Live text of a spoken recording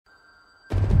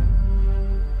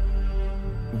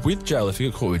with jail, if you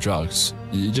get caught with drugs,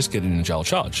 you just get in a jail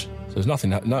charge. So there's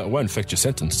nothing, it won't affect your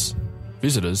sentence.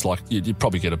 Visitors, like, you'd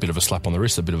probably get a bit of a slap on the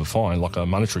wrist, a bit of a fine, like a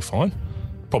monetary fine.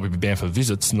 Probably be banned for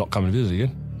visits, not coming to visit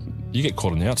again. You get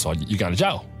caught on the outside, you're going to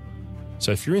jail.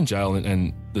 So if you're in jail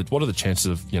what are the chances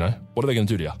of, what are they going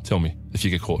to do to you? Tell me, if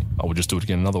you get caught. I will just do it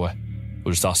again another way.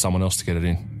 We'll just ask someone else to get it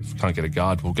in. If we can't get a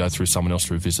guard, we'll go through someone else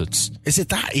through visits. Is it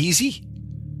that easy?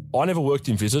 I never worked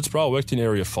in visits, bro. I worked in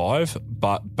Area 5,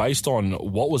 but based on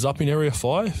what was up in Area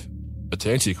 5,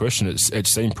 to answer your question, it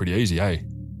seemed pretty easy, eh?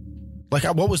 Like,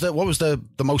 what was the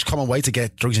most common way to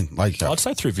get drugs in? Like, I'd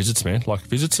say through visits, man. Like,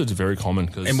 visits are very common.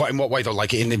 Cause in what way though?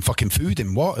 Like in fucking food?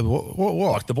 In what?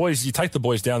 Like the boys, you take the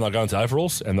boys down, they'll go into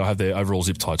overalls, and they'll have their overall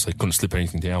zip tied, so they couldn't slip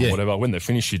anything down, whatever. When they're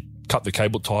finished, you cut the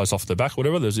cable ties off their back,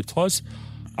 whatever, the zip ties.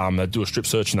 They do a strip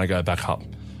search and they go back up.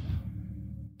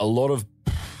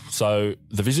 So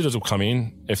the visitors will come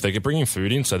in, if they can bring in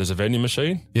food in, so there's a vending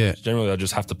machine. Yeah. Generally, they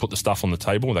just have to put the stuff on the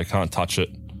table. They can't touch it,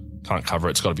 can't cover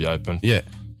it. It's got to be open. Yeah.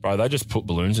 Bro, they just put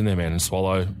balloons in there, man, and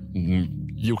swallow.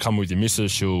 You'll come with your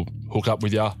missus. She'll hook up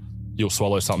with you. You'll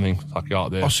swallow something. Fuck, go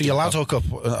up there. Oh, so you're allowed to hook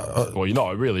up? Well, you're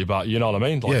not really, but you know what I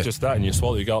mean? Like just that, and you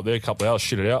swallow, you go up there, a couple of hours,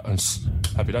 shit it out, and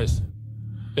happy days.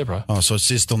 Yeah, bro. Oh, so it's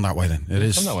just done that way then? It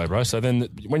is. Done that way, bro. So then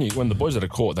when the boys are at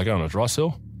court, they go on a dry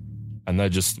cell, and they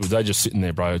just sit in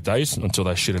there, bro, days until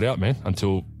they shit it out, man,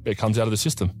 until it comes out of the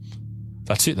system.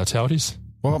 That's it. That's how it is.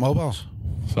 What about mobiles?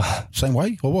 Same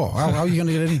way or what? How are you going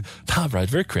to get it in? Nah, bro,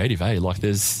 it's very creative, eh? Like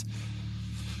It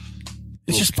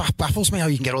just baffles me how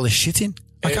you can get all this shit in.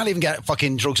 I can't even get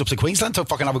fucking drugs up to Queensland to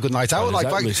fucking have a good night out. Like,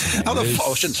 I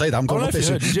shouldn't say that. I'm going up this.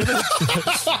 Did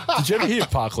you ever hear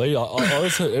Parkley?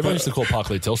 Everyone used to call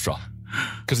Parkley Telstra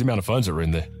because the amount of phones that were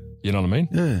in there. You know what I mean?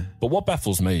 Yeah. But what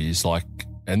baffles me is like,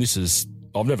 and this is,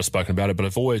 I've never spoken about it, but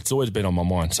it's always been on my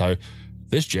mind. So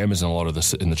there's jammers in a lot of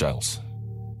in the jails.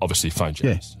 Obviously, phone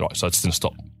jammers. Yeah. Right, so it's going to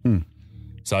stop.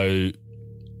 So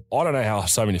I don't know how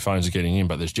so many phones are getting in,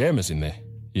 but there's jammers in there.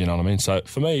 You know what I mean? So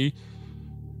for me,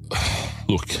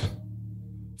 look,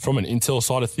 from an intel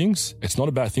side of things, it's not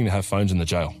a bad thing to have phones in the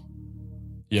jail.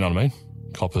 You know what I mean?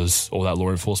 Coppers, all that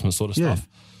law enforcement sort of stuff.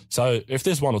 So if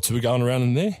there's one or two going around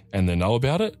in there and they know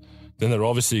about it, then they're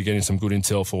obviously getting some good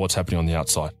intel for what's happening on the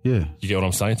outside. Yeah. You get what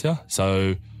I'm saying to you?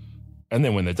 So, and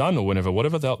then when they're done or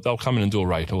whatever, they'll come in and do a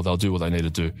raid or they'll do what they need to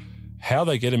do. How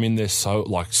they get them in there so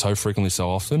frequently, so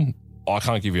often, I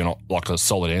can't give you a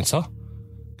solid answer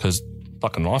because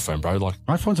fucking iPhone, bro. Like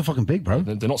iPhones are fucking big, bro.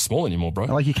 They're not small anymore, bro.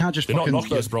 Like you can't just. They're not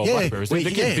Nokia's, bro. Blackberries. They're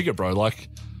getting bigger, bro. Like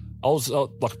I was I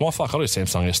got a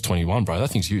Samsung S21, bro. That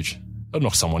thing's huge. That'd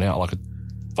knock someone out. Like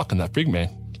fucking that big,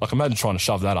 man. Like imagine trying to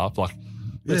shove that up. Like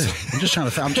I'm just trying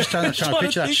to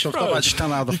picture that shoved up. I just don't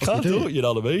know how the fuck you do it. You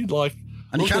know what I mean? Like,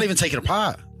 and you can't even take it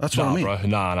apart. That's what I mean, bro.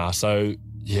 Nah. So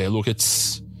yeah, look,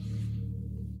 it's.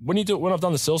 When I've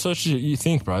done the cell searches, you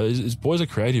think, bro, these boys are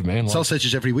creative, man. Like, cell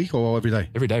searches every week or every day?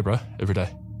 Every day, bro. Every day.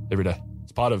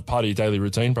 It's part of your daily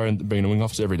routine, bro, and being a wing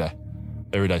officer every day.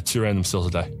 2 random cells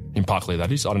a day. In Parkley,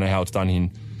 that is. I don't know how it's done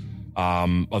in,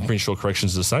 I'm pretty sure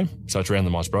corrections is the same. So it's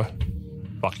randomised, bro.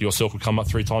 Like your cell could come up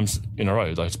 3 times in a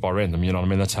row. Like it's by random, you know what I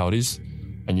mean? That's how it is.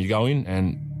 And you go in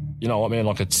and, you know what, man,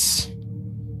 like there's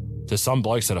some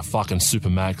blokes that are fucking super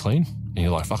mad clean. And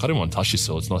you're like, fuck, I didn't want to touch your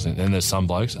cell. It's nice. And then there's some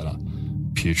blokes that are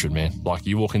putrid, man. Like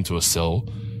you walk into a cell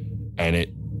and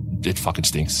it fucking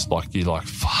stinks. Like you're like,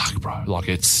 fuck, bro. Like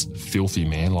it's filthy,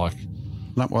 man. Like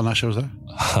what national was that?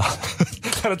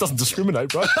 And it doesn't discriminate,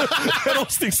 bro. It all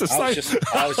stinks the same.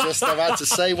 I was just about to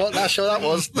say what national that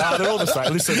was. Nah, they're all the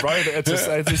same. Listen, bro,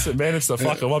 listen, man, it's the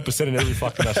fucking 1% in every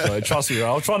fucking national. Trust me,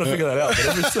 bro. I'm trying to figure that out.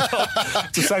 But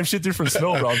it's the same shit, different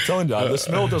smell, bro. I'm telling you, the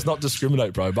smell does not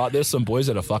discriminate, bro. But there's some boys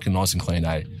that are fucking nice and clean,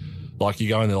 eh? Like you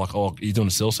go in there like, oh, you're doing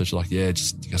a cell search? You're like, yeah,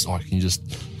 can you just,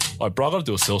 like, bro, I got to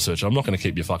do a cell search. I'm not going to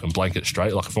keep your fucking blanket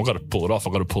straight. Like if I've got to pull it off,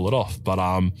 I've got to pull it off. But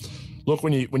look,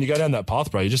 when you go down that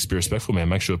path, bro, you just be respectful, man.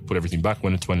 Make sure to put everything back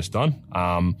when it's done.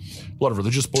 A lot of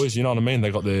religious boys, you know what I mean? They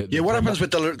got their what happens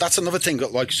with that's another thing.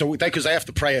 Like so, because they have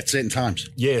to pray at certain times.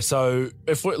 Yeah. So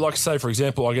if we, like say for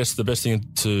example, I guess the best thing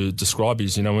to describe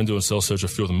is when doing cell search, a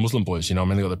few of the Muslim boys, you know, what I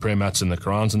mean, they got the prayer mats and the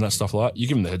Qurans and that stuff like that. You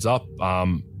give them the heads up.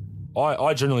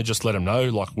 I generally just let them know,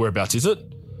 like, whereabouts is it?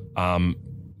 I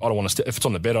don't want to if it's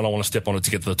on the bed, I don't want to step on it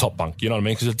to get to the top bunk. You know what I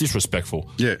mean? Because it's disrespectful.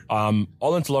 Yeah. I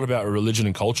learned a lot about religion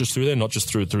and cultures through there, not just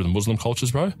through the Muslim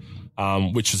cultures, bro.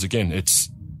 Which is, again,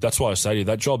 that's why I say to you,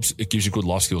 that it gives you good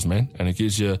life skills, man. And it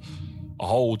gives you a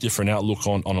whole different outlook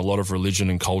on a lot of religion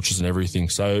and cultures and everything.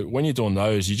 So when you're doing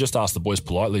those, you just ask the boys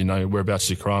politely, whereabouts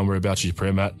is your Quran, whereabouts is your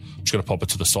prayer mat? I'm just going to pop it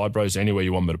to the side, bros, anywhere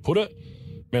you want me to put it.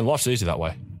 Man, life's easy that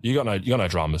way. You got no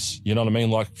dramas. You know what I mean?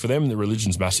 Like, for them, the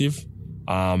religion's massive.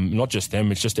 Not just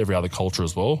them, it's just every other culture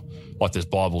as well. Like there's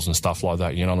Bibles and stuff like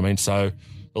that, you know what I mean? So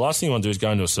the last thing you want to do is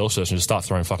go into a cell session and just start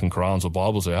throwing fucking Qurans or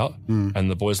Bibles out. And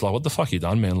the boy's like, what the fuck you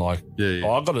done, man? Like, I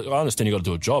understand you got to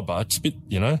do a job, but it's a bit,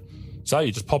 you know. So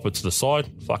you just pop it to the side,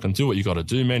 fucking do what you got to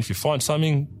do, man. If you find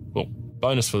something, well,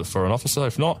 bonus for an officer.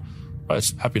 If not,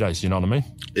 it's happy days, you know what I mean?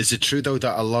 Is it true, though,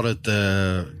 that a lot of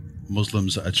the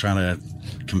Muslims are trying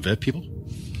to convert people?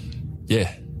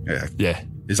 Yeah.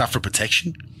 Is that for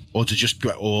protection? Or to just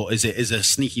go, or is it a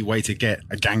sneaky way to get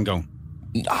a gang going?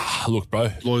 Look,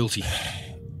 bro. Loyalty.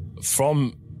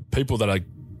 From people that are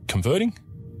converting,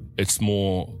 it's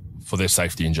more for their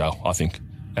safety in jail, I think,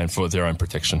 and for their own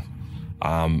protection.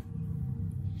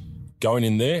 Going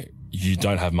in there, you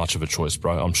don't have much of a choice,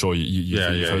 bro. I'm sure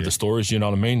you've heard the stories, you know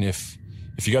what I mean? If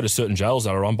you go to certain jails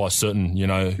that are run by certain, you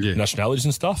know, nationalities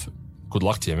and stuff, good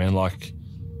luck to you, man. Like,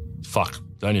 fuck,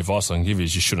 the only advice I can give you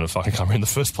is you shouldn't have fucking come here in the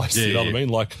first place, you know what I mean?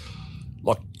 Like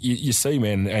you see,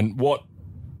 man, and what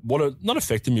not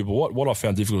affected me, but what I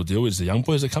found difficult to deal with is the young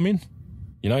boys that come in.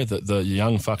 You know, the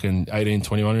young fucking 18,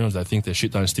 21-year-olds, they think their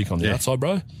shit don't stick on the outside,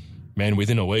 bro. Man,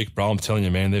 within a week, bro, I'm telling you,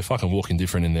 man, they're fucking walking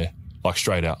different in there. Like,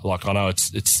 straight out. Like, I know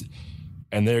it's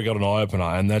and they've got an eye-opener,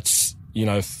 and that's, you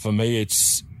know, for me,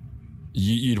 it's,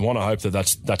 you'd want to hope that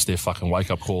that's their fucking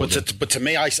wake-up call. But to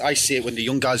me, I see it when the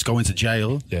young guys go into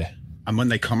jail. Yeah. And when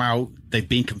they come out, they've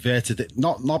been converted,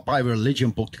 not by religion,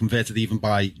 but converted even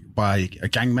by a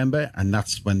gang member, and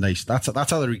that's when that's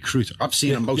how they recruit. I've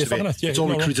seen them most of it. It's all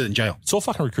recruited in jail. It's all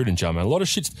fucking recruited in jail, man. A lot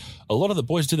of the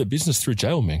boys do their business through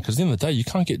jail, man. Because at the end of the day, you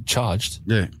can't get charged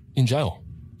in jail.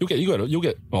 You'll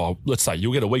get. Oh, let's say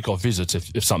you'll get a week off visits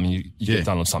if something you get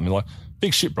done on something. Like,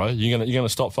 big shit, bro. You're gonna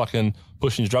stop fucking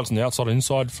pushing your drugs on the outside and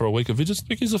inside for a week of visits?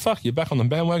 Because the fuck, you're back on the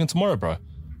bandwagon tomorrow, bro.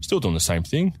 Still doing the same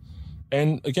thing.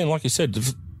 And again, like you said,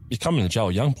 if you come in the jail,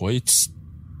 young boy, it's,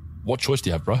 what choice do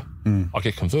you have, bro? I'll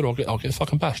get converted, I'll get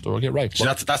fucking bashed, or I'll get raped. So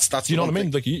like, that's you know what I mean?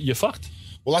 Like, you're fucked.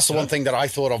 Well, that's the one thing that I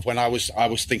thought of when I was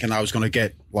thinking I was going to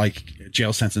get like a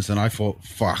jail sentence, and I thought,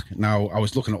 fuck. Now I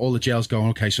was looking at all the jails, going,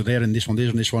 okay, so they're in this one, they're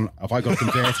in this one. Have I got to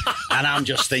convert? And I'm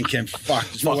just thinking, fuck.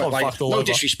 There's no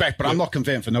disrespect, but I'm not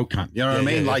converting for no cunt. You know what I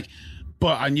mean? Like,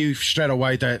 but I knew straight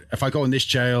away that if I go in this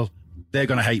jail, they're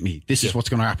going to hate me. This is what's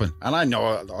going to happen. And I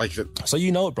know, like... So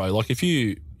you know it, bro. Like, if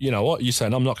you know what, you're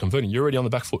saying, I'm not converting, you're already on the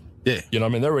back foot. Yeah. You know what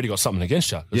I mean? They've already got something against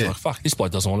you. It's like, fuck, this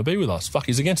bloke doesn't want to be with us. Fuck,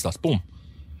 he's against us. Boom.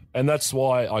 And that's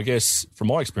why, I guess, from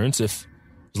my experience, if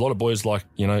there's a lot of boys, like,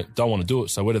 you know, don't want to do it,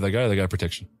 so where do they go? They go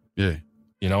protection. Yeah.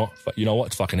 You know what?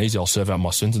 It's fucking easy. I'll serve out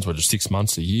my sentence, whether it's 6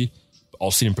 months, a year.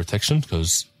 I'll sit in protection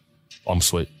because I'm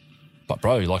sweet. But,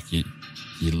 bro, like, you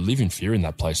live in fear in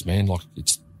that place, man. Like,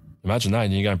 it's... Imagine that,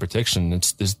 and you go in protection.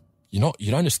 You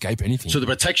don't escape anything. So the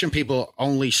protection people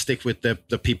only stick with the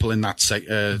people in that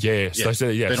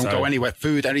They don't go anywhere.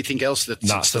 Food, anything else.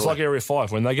 It's like Area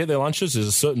 5. When they get their lunches, there's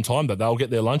a certain time that they'll get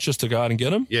their lunches to go out and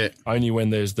get them. Yeah. Only when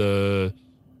there's the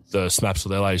SMAPs or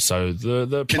the LA. So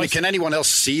can anyone else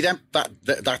see them?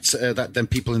 Them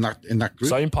people in that group.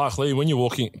 So in Parklea, when you're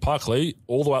walking Parklea,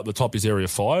 all the way up the top is Area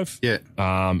 5. Yeah.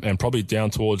 And probably down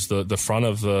towards the front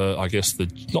of the, I guess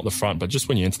not the front, but just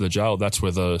when you enter the jail, that's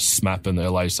where the SMAP and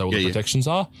the LA, so all the protections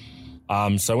are.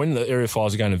 So when the Area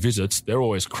 5s are going to visits, they're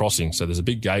always crossing. So there's a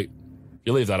big gate.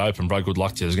 You leave that open, bro, good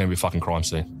luck to you. There's going to be a fucking crime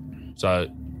scene. So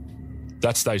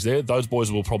that stays there. Those boys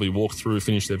will probably walk through,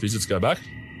 finish their visits, go back.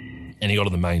 And he got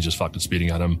to the main just fucking spitting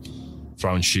at him,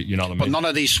 throwing shit, you know what I mean? But none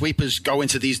of these sweepers go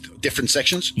into these different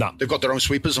sections? No. They've got their own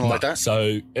sweepers and all like that?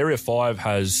 So Area 5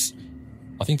 has,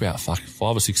 I think, about 5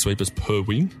 or 6 sweepers per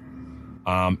wing.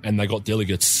 And they got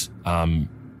delegates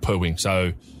per wing.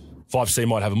 So 5C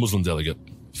might have a Muslim delegate.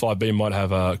 5B might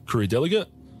have a Koori delegate.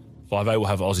 5A will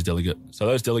have an Aussie delegate. So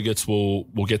those delegates will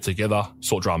get together,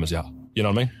 sort dramas out. You know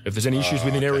what I mean? If there's any issues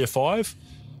within Area 5,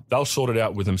 they'll sort it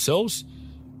out with themselves.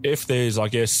 If there's, I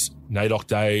guess, NAIDOC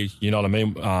Day, you know what I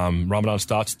mean, Ramadan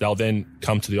starts, they'll then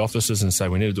come to the offices and say,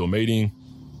 we need to do a meeting.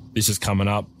 This is coming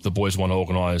up. The boys want to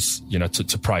organise, you know,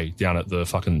 to pray down at the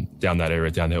fucking, down that area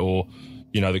down there. Or,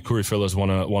 you know, the Koori fellas want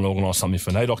to organise something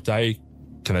for NAIDOC Day.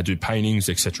 Can they do paintings,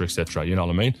 et cetera, you know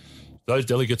what I mean? Those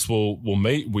delegates will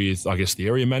meet with, I guess, the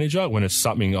area manager when it's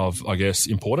something of, I guess,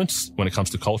 importance when it comes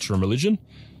to culture and religion.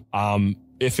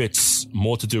 If it's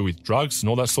more to do with drugs and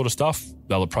all that sort of stuff,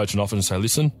 they'll approach an officer and say,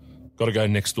 listen, got to go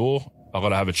next door. I've got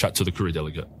to have a chat to the Koori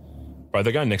delegate. Right,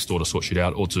 they're going next door to sort shit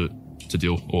out or to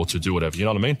deal or to do whatever. You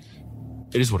know what I mean?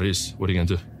 It is what it is. What are you going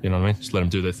to do? You know what I mean? Just let them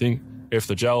do their thing. If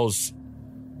the jail's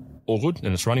all good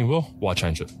and it's running well, why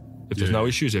change it? If there's no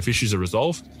issues, if issues are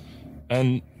resolved,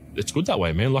 and it's good that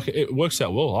way, man. Like, it works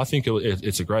out well. I think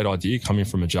it's a great idea coming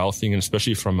from a jail thing, and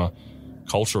especially from a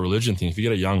cultural religion thing. If you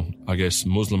get a young, I guess,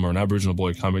 Muslim or an Aboriginal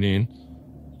boy coming in,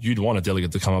 you'd want a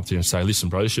delegate to come up to you and say, listen,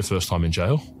 bro, this is your first time in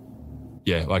jail.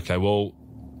 Yeah, okay, well,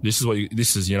 this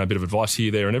is, you know, a bit of advice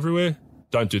here, there and everywhere.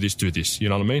 Don't do this, do this. You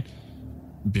know what I mean?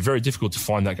 It'd be very difficult to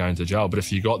find that going to jail. But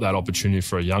if you got that opportunity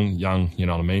for a young, you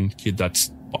know what I mean, kid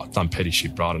that's done petty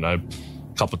shit, bro, I don't know,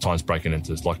 a couple of times breaking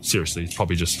into, like, seriously, he's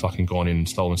probably just fucking gone in and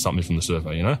stolen something from the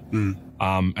survey, you know?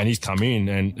 And he's come in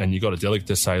and you got a delegate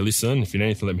to say, listen, if you need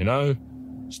anything, let me know.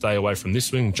 Stay away from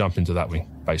this wing, jump into that wing,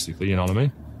 basically, you know what I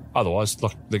mean? Otherwise,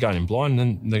 like, they're going in blind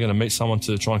and they're going to meet someone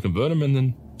to try and convert them and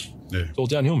then it's all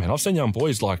downhill, man. I've seen young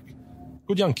boys, like,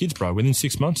 good young kids, bro, within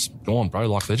 6 months, gone, bro.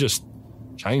 Like, they just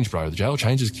change, bro. The jail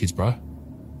changes kids, bro.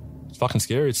 It's fucking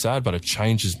scary. It's sad, but it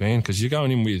changes, man, because you're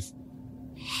going in with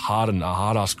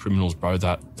hard-ass criminals, bro,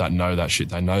 that know that shit.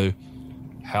 They know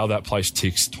how that place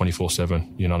ticks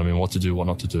 24/7. You know what I mean? What to do, what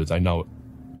not to do. They know it.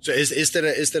 So is there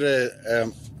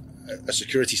a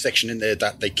security section in there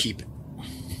that they keep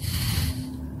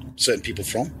certain people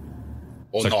from?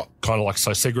 Or so not? Kind of like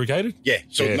so segregated? Yeah.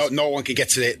 So yeah. No one can get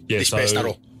to this space at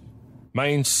all.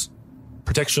 Mains,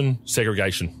 protection,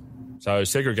 segregation. So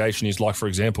segregation is like, for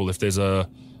example, if there's a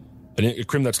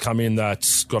crim that's come in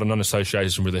that's got a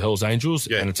non-association with the Hells Angels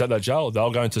and it's at that jail,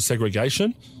 they'll go into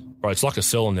segregation. Bro, it's like a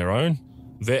cell on their own.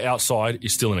 Their outside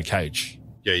is still in a cage.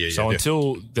 So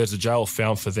until there's a jail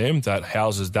found for them that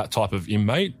houses that type of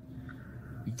inmate,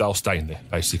 they'll stay in there,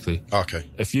 basically. Okay.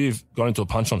 If you've gone into a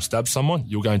punch on, stabbed someone,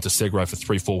 you'll go into segro for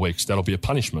 3-4 weeks. That'll be a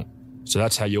punishment. So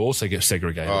that's how you also get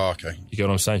segregated. Oh, okay. You get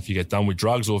what I'm saying? If you get done with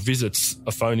drugs or visits,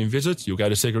 a phone-in visit, you'll go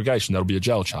to segregation. That'll be a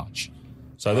jail charge.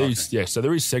 So so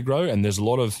there is segro, and there's a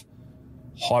lot of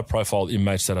high-profile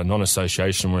inmates that are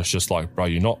non-association where it's just like, bro,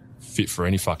 you're not fit for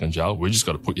any fucking jail. We just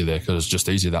got to put you there because it's just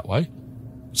easier that way.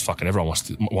 It's fucking everyone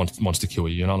wants to kill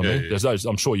you, you know what I mean? There's those,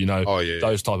 I'm sure you know,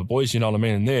 those type of boys, you know what I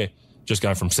mean? And they're just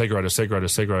going from segro to segro to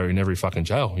segro in every fucking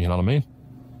jail, you know what I mean?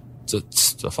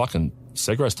 It's a fucking,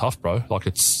 segro's tough, bro. Like,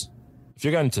 it's, if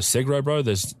you're going into segro, bro,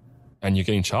 and you're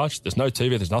getting charged, there's no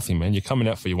TV, there's nothing, man. You're coming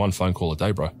out for your one phone call a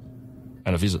day, bro,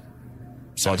 and a visit.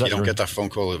 So if you don't get that phone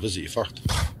call or visit, you're fucked.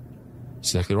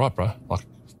 Exactly right, bro. Like,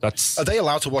 that's... Are they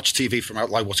allowed to watch TV from out,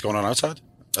 like what's going on outside?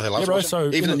 Are they allowed to watch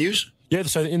it? Even the news? Yeah,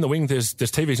 so in the wing, there's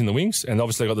TVs in the wings, and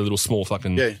obviously they got the little small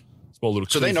fucking... Small little...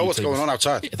 So they know what's going on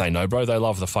outside? Yeah, they know, bro. They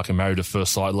love the fucking Married at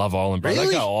First Sight, Love Island, bro. Really?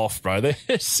 They go off, bro. They're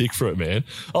sick for it, man.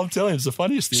 I'm telling you, it's the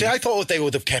funniest thing. See, I thought they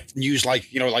would have kept news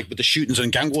like, you know, like with the shootings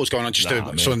and gang wars going on just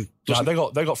they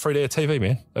got free to air TV,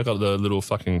 man. They got the little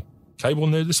fucking cable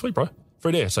in there this week, bro.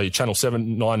 Free to air. So you channel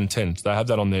 7, 9 and 10. They have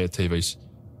that on their TVs.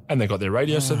 And they got their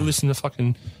radio, so they listen to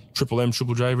fucking Triple M,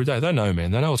 Triple J every day. They know,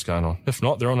 man. They know what's going on. If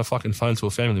not, they're on a fucking phone to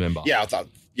a family member. Yeah,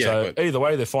 so either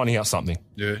way, they're finding out something.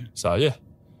 Yeah. So, yeah.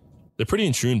 They're pretty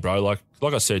in tune, bro. Like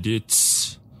I said,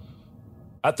 it's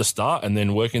at the start and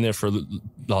then working there for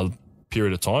a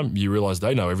period of time, you realise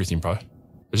they know everything, bro.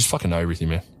 They just fucking know everything,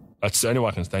 man. That's the only way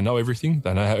I can say. They know everything.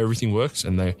 They know how everything works,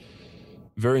 and they're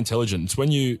very intelligent. It's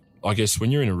when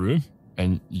you're in a room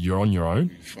and you're on your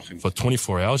own for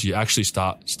 24 hours, you actually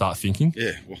start thinking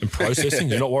and processing.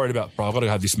 You're not worried about, bro, I've got to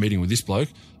have this meeting with this bloke.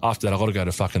 After that, I've got to go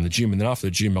to fucking the gym. And then after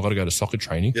the gym, I've got to go to soccer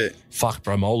training. Yeah. Fuck,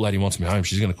 bro, my old lady wants me home.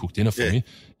 She's going to cook dinner for me.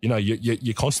 You know,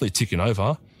 you're constantly ticking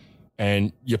over,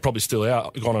 and you're probably still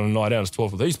gone on a night out as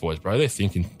 12 of these boys, bro. They're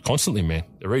thinking constantly, man.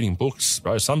 They're reading books,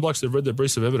 bro. Some blokes, they've read their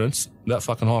briefs of evidence that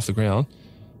fucking high off the ground,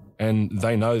 and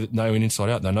they know it inside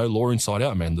out. They know law inside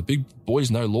out, man. The big boys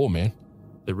know law, man.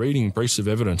 They're reading briefs of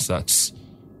evidence that's,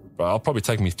 bro, it'll probably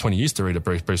take me 20 years to read a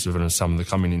brief of evidence. Some of them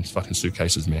coming in fucking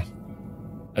suitcases, man.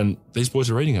 And these boys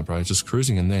are reading it, bro, just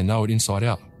cruising, and they know it inside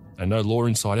out. They know law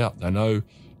inside out. They know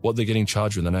what they're getting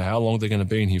charged with. They know how long they're going to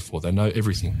be in here for. They know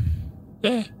everything.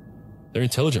 Yeah. They're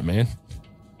intelligent, man.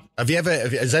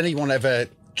 Has anyone ever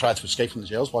tried to escape from the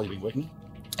jails while you've been working?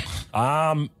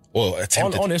 Or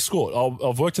attempted? On escort.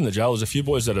 I've worked in the jail. There's a few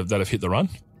boys that have hit the run.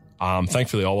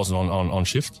 Thankfully, I wasn't on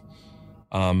shift.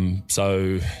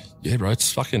 So, yeah, bro,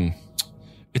 it's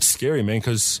scary, man,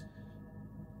 because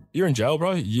you're in jail,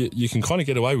 bro. You can kind of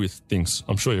get away with things.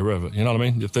 I'm sure you're aware of it. You know what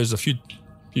I mean? If there's a few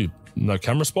no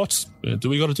camera spots, do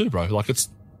we got to do, bro? Like,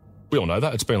 we all know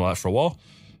that. It's been like that for a while.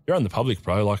 You're in the public,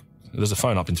 bro. Like, there's a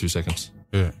phone up in 2 seconds.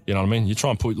 Yeah. You know what I mean? You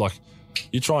try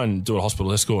and do a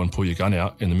hospital escort and pull your gun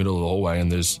out in the middle of the hallway,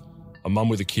 and there's a mum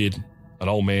with a kid, an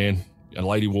old man, a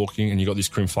lady walking, and you got this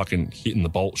crim fucking hitting the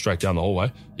bolt straight down the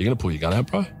hallway. You're going to pull your gun out,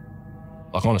 bro?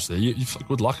 Like, honestly, you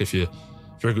good luck if you're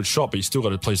a good shot, but you still got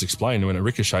to please explain when it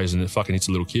ricochets and it fucking hits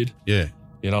a little kid. Yeah.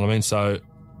 You know what I mean? So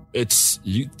this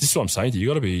is what I'm saying to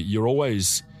you. You're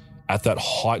always at that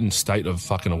heightened state of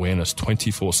fucking awareness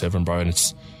 24/7, bro. And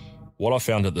it's what I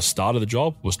found at the start of the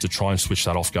job was to try and switch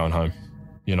that off going home.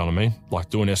 You know what I mean?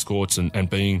 Like doing escorts and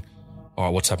being, all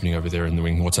right, what's happening over there in the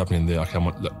wing? What's happening there? Okay,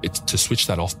 it's to switch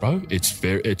that off, bro. It's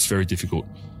very difficult.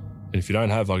 And if you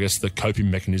don't have, I guess, the coping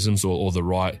mechanisms or the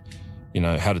right,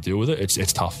 how to deal with it,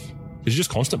 it's tough. Because you're just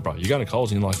constant, bro. You're going to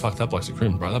Coles and you're like, fuck, that bloke's a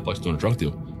crim, bro. That bloke's doing a drug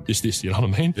deal. This, you know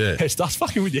what I mean? Yeah. It starts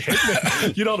fucking with your head,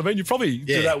 man. You know what I mean? You probably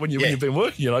do that when you've been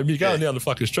working, You're going down the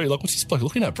fucking street, like, what's this bloke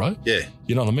looking at, bro? Yeah.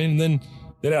 You know what I mean? And then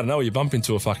out of nowhere, you bump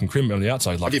into a fucking crim on the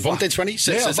outside. Like, have you bumped into any?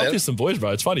 Yeah, I've bumped into some boys,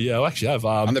 bro. It's funny. Yeah, I actually have.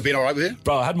 And they've been all right with you?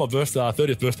 Bro, I had my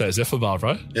 30th birthday at Zephyr Bar,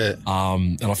 bro. Yeah.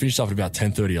 And I finished up at about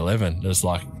 10:30, 11. It's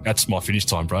like, that's my finish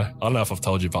time, bro. I don't know if I've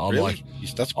told you, but I'm really?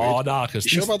 That's weird. Oh, nah. You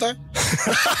sure about that?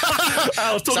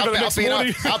 I was talking about the next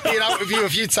morning. I've been out with you a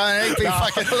few times. Been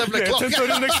fucking 11 o'clock. 10:30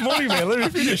 the next morning, man. Let me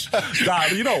finish. Nah,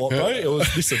 you know what, bro? It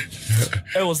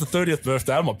was the 30th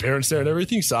birthday. I had my parents there and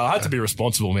everything, so I had to be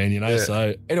responsible, man, Yeah.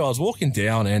 So anyway, I was walking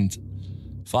down and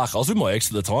fuck, I was with my ex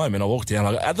at the time and I walked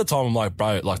down. At the time, I'm like,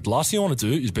 bro, like the last thing I want to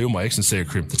do is be with my ex and see a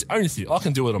crim. That's the only thing. I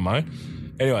can do it on my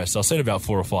own. Anyway, so I seen about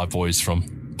 4 or 5 boys from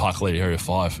Parklea Area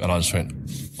 5 and I just went,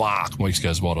 fuck. My ex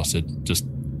goes, what? I said, just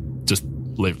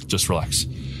leave, just relax.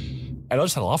 And I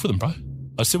just had a laugh with them, bro.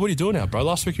 I said, what are you doing now, bro?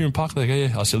 Last week you were in Parklea. They go,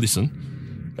 yeah. I said,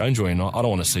 listen, go enjoy your night. I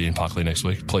don't want to see you in Parklea next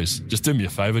week. Please, just do me a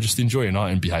favour. Just enjoy your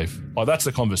night and behave. Like, that's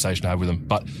the conversation I have with them.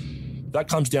 But that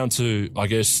comes down to, I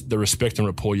guess, the respect and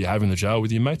rapport you have in the jail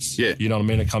with your mates. Yeah. You know what I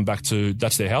mean? It come back to,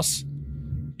 that's their house.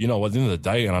 You know, at the end of the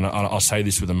day, and I say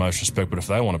this with the most respect, but if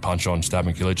they want to punch on, stab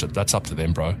and kill each other, that's up to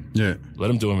them, bro. Yeah. Let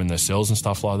them do them in their cells and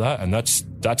stuff like that. And that's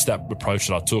that approach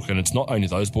that I took. And it's not only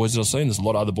those boys that I've seen. There's a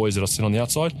lot of other boys that I've seen on the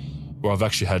outside where I've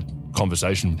actually had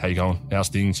conversation. How you going? How's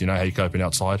things? How you coping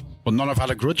outside? But none have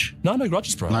had a grudge? No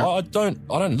grudges, bro. No. I don't,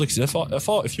 listen,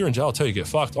 if you're in jail, I'll tell you get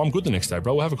fucked. I'm good the next day,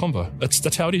 bro. We'll have a convo.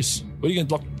 That's how it is. What are you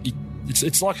going to,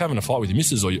 it's like having a fight with your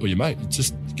missus or your mate.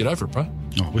 Just get over it, bro.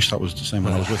 Oh, I wish that was the same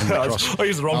when I was with him across. I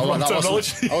used the wrong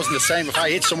terminology. I wasn't the same. If I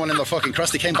hit someone in the fucking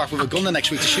cross, they came back with a gun the next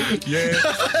week to shoot me.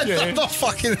 Yeah. I'm not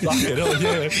fucking...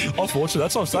 Yeah. Unfortunately,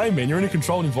 that's what I'm saying, man. You're in a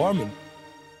controlled environment.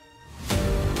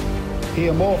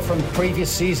 Hear more from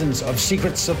previous seasons of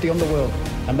Secrets of the Underworld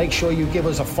and make sure you give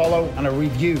us a follow and a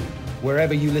review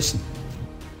wherever you listen.